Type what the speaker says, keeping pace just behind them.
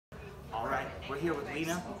We're here with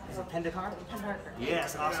Leena. Is it Pendharkar? Pendharkar.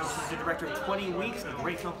 Yes, awesome. She's the director of 20 Weeks, a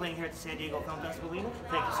great film playing here at the San Diego Film Festival. Leena,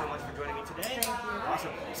 thank you so much for joining me today. Thank you.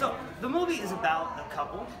 Awesome. So, the movie is about a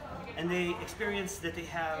couple, and they experience that they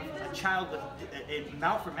have a child with a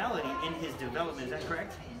malformality in his development. Is that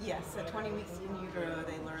correct? Yes, at 20 weeks in utero,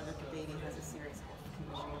 they learn that the baby has a serious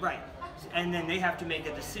condition. Right. And then they have to make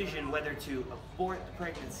a decision whether to abort the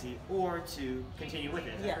pregnancy or to continue with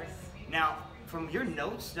it. Yes. Now, from your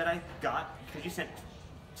notes that I got, because you sent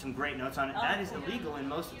some great notes on it, that is illegal in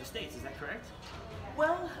most of the states. Is that correct?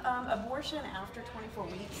 Well, abortion after 24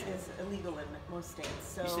 weeks is illegal in most states.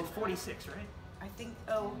 So You said 46, right? I think,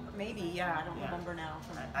 maybe, yeah, I don't remember now.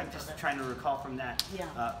 I'm just trying to recall from that,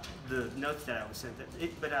 the notes that I was sent.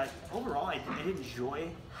 But overall, I did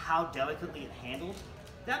enjoy how delicately it handled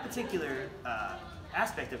that particular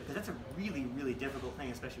aspect of it, because that's a really, really difficult thing,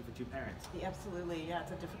 especially for two parents. Yeah, absolutely, yeah,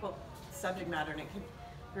 it's a difficult subject matter, and it can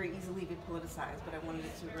very easily be politicized, but I wanted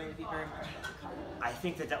it to really be very much about the couple. I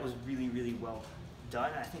think that was really, really well done.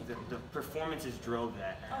 I think that the performances drove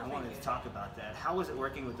that. I wanted to talk about that. How was it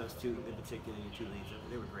working with those two, in particular, your two leads?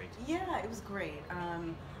 They were great. Yeah, it was great.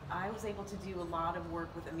 I was able to do a lot of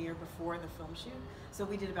work with Amir before the film shoot. So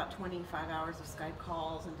we did about 25 hours of Skype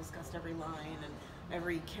calls and discussed every line and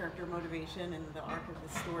every character motivation and the arc of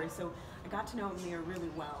the story. So I got to know Amir really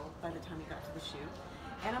well by the time he got to the shoot.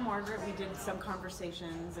 Anna Margaret, we did some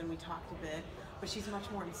conversations and we talked a bit, but she's a much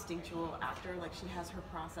more instinctual actor. Like, she has her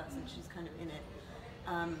process and she's kind of in it.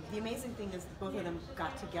 The amazing thing is that both of them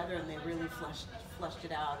got together and they really fleshed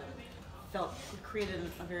it out and created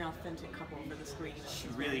a very authentic couple for the screen. She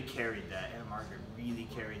really carried that. Anna Margaret really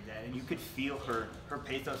carried that, and you could feel her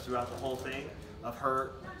pathos throughout the whole thing of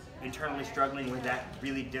her internally struggling with that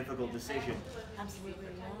really difficult decision. Absolutely,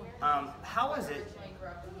 yeah. How was it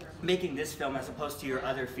making this film as opposed to your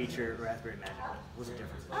other feature, Raspberry Magic? Was it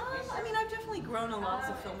different? I mean, I've definitely grown a lot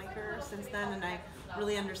as a filmmaker since then, and I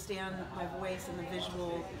really understand my voice and the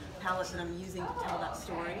visual palette that I'm using to tell that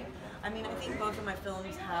story. I mean, I think both of my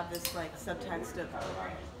films have this like subtext of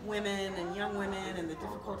women and young women and the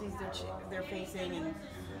difficulties they're facing, and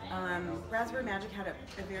Raspberry Magic had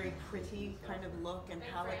a very pretty kind of look and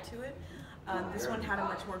palette to it. This one had a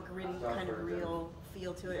much more gritty, kind of real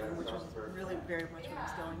feel to it, which was really very much what I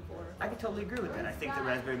was going for. I could totally agree with that. I think that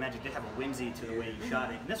Raspberry Magic did have a whimsy to the way you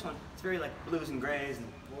shot it. And this one, it's very like blues and grays, and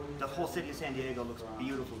the whole city of San Diego looks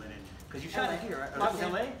beautiful in it. Because you shot it here, right? That was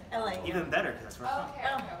LA? LA, yeah. Even better, because that's where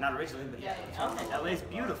I'm from. Not originally, but yeah. LA's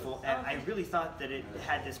beautiful, and I really thought that it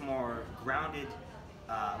had this more grounded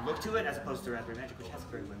look to it, as opposed to Raspberry Magic, which has a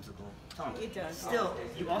very whimsical tone. It does. Still,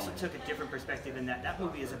 you also took a different perspective in that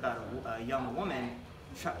movie is about a young woman,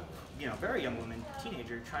 very young woman,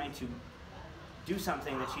 teenager, trying to do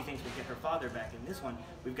something that she thinks will get her father back. In this one,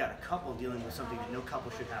 we've got a couple dealing with something that no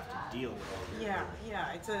couple should have to deal with.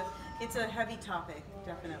 Yeah, it's a heavy topic,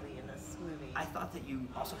 definitely, in this movie. I thought that you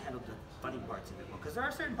also handled the funny parts of it well, because there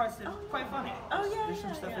are certain parts that are quite funny. There's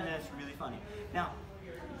some stuff in there that's really funny. Now,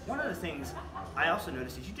 one of the things I also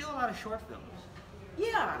noticed is you do a lot of short films.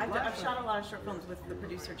 Yeah, I've shot a lot of short films with the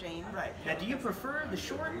producer Jane. Right. Now, do you prefer the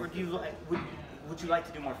short, or do you would you like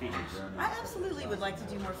to do more features? I absolutely would like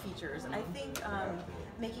to do more features. I think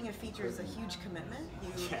making a feature is a huge commitment.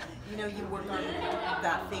 You work on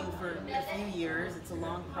that thing for a few years. It's a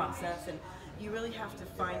long process, and you really have to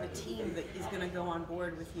find a team that is going to go on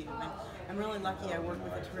board with you. And I'm really lucky. I work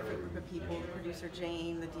with a terrific group of people: the producer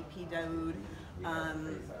Jane, the DP Daoud,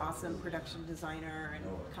 awesome production designer and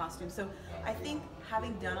costume. So I think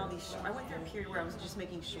having done all these, I went through a period where I was just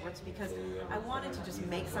making shorts because I wanted to just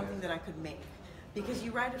make something that I could make. Because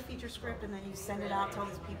you write a feature script and then you send it out to all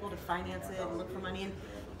these people to finance it and look for money, and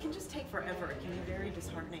it can just take forever. It can be very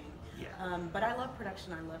disheartening. Yeah. But I love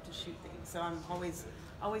production. I love to shoot things, so I'm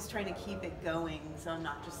always trying to keep it going, so I'm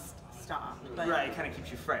not just stopped. But right, it kind of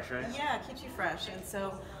keeps you fresh, right? Yeah, it keeps you fresh, and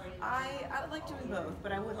so I like doing both.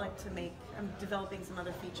 But I would like to make. I'm developing some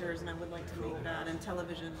other features, and I would like to make that, and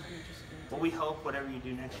television. I'm interested in. Well, we hope whatever you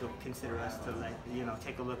do next, you'll consider us to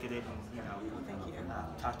take a look at it and Thank you.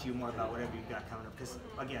 Talk to you more about whatever you've got coming up. Because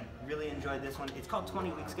again, really enjoyed this one. It's called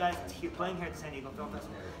 20 Weeks, guys. It's playing here at the San Diego Film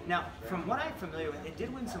Festival. Now, from what I'm familiar with, it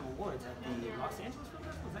did win some awards at the Los Angeles Film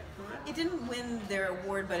Festival. Is that correct? It didn't win their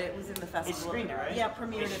award, but it was in the festival. It screened it, right? Yeah,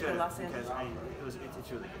 premiered at the Los Angeles. Because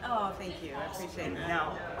it's really good. Oh, thank you. I appreciate that.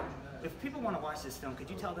 Now, if people want to watch this film, could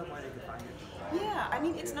you tell them where they could find it? Yeah, I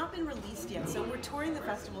mean, it's not been released yet, so we're touring the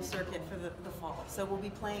festival circuit for the fall. So we'll be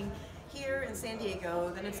playing here in San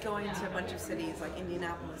Diego, then it's going to a bunch of cities like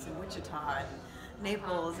Indianapolis and Wichita and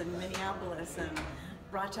Naples and Minneapolis and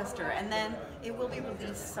Rochester, and then it will be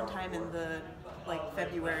released sometime in the like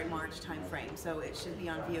February, March time frame. So it should be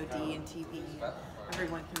on VOD and TV.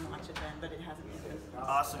 Everyone can watch it then, but it hasn't been.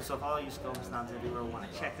 Awesome. So if all you film snobs everywhere want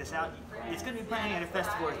to check this out, it's going to be playing at a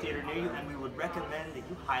festival or theater near you, and we would recommend that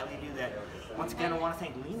you highly do that. Once again, I want to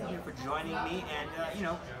thank Leena here for joining me, and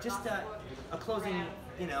just a closing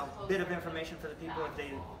bit of information for the people if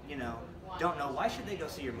they don't know. Why should they go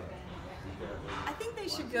see your movie? I think they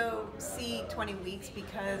should go see 20 Weeks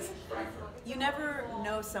because you never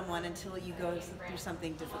know someone until you go through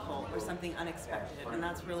something difficult or something unexpected, and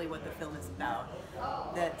that's really what the film is about.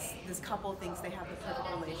 That this couple thinks they have the perfect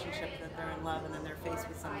relationship, that they're in love, and then they're faced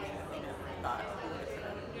with something that they never thought would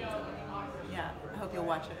occur. Yeah, I hope you'll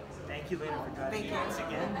watch it. Thank you, Leena, for joining me once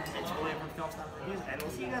again. It's William from Film Stop Reviews, and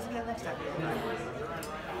we'll see you guys again next time. Thank you.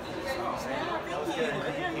 That was good.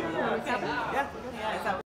 Yeah.